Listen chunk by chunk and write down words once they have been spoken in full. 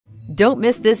Don't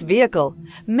miss this vehicle.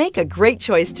 Make a great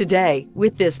choice today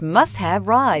with this must-have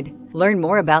ride. Learn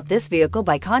more about this vehicle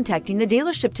by contacting the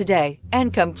dealership today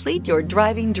and complete your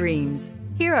driving dreams.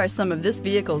 Here are some of this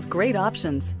vehicle's great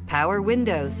options: power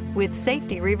windows with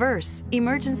safety reverse,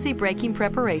 emergency braking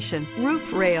preparation,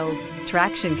 roof rails,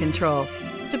 traction control,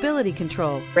 stability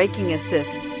control, braking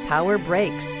assist, power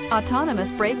brakes,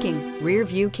 autonomous braking, rear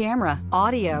view camera,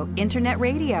 audio, internet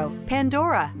radio,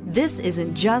 Pandora. This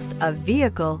isn't just a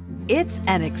vehicle, it's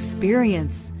an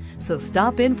experience. So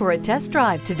stop in for a test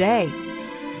drive today.